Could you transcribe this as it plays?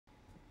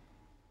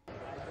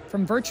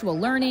From virtual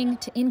learning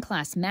to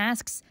in-class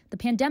masks, the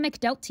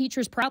pandemic dealt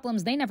teachers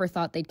problems they never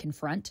thought they'd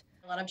confront.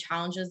 A lot of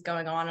challenges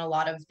going on, a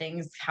lot of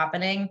things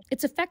happening.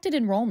 It's affected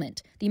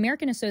enrollment. The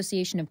American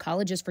Association of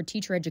Colleges for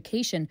Teacher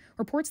Education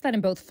reports that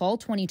in both fall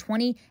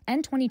 2020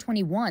 and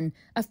 2021,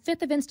 a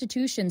fifth of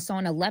institutions saw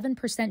an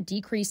 11%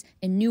 decrease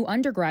in new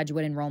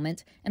undergraduate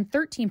enrollment and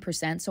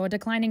 13% saw a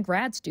decline in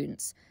grad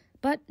students.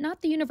 But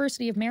not the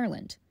University of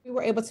Maryland. We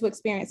were able to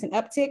experience an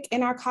uptick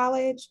in our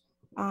college.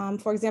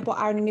 For example,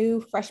 our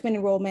new freshman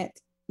enrollment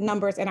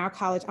numbers in our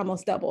college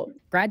almost doubled.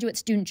 Graduate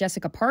student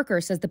Jessica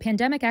Parker says the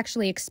pandemic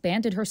actually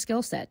expanded her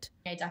skill set.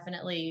 I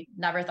definitely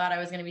never thought I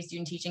was going to be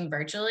student teaching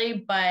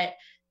virtually, but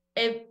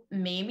it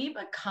made me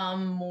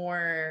become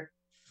more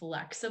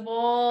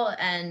flexible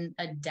and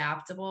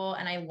adaptable,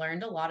 and I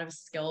learned a lot of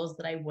skills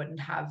that I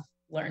wouldn't have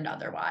learned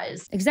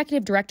otherwise.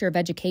 Executive Director of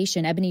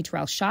Education Ebony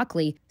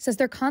Terrell-Shockley says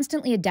they're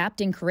constantly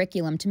adapting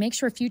curriculum to make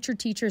sure future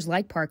teachers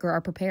like Parker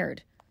are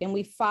prepared. And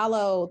we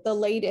follow the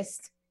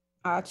latest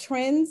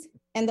trends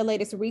and the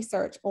latest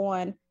research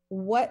on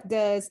what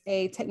does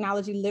a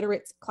technology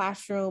literate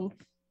classroom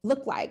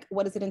look like?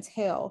 What does it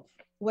entail?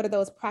 What are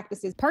those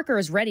practices? Parker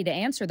is ready to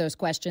answer those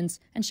questions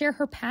and share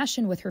her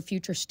passion with her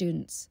future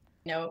students.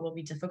 I know it will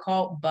be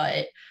difficult,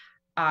 but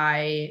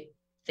I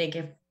think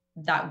if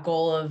that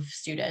goal of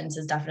students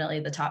is definitely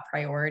the top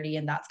priority,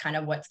 and that's kind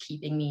of what's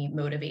keeping me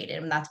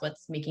motivated, and that's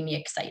what's making me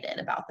excited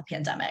about the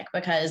pandemic,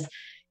 because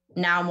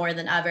now more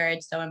than ever,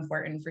 it's so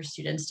important for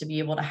students to be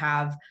able to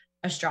have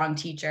a strong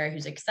teacher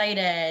who's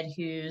excited,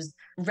 who's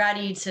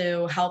ready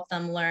to help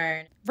them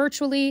learn.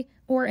 Virtually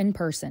or in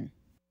person.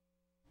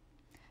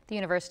 The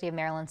University of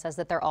Maryland says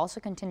that they're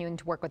also continuing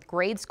to work with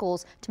grade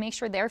schools to make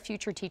sure their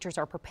future teachers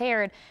are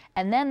prepared,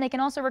 and then they can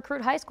also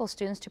recruit high school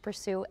students to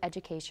pursue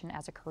education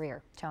as a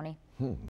career. Tony?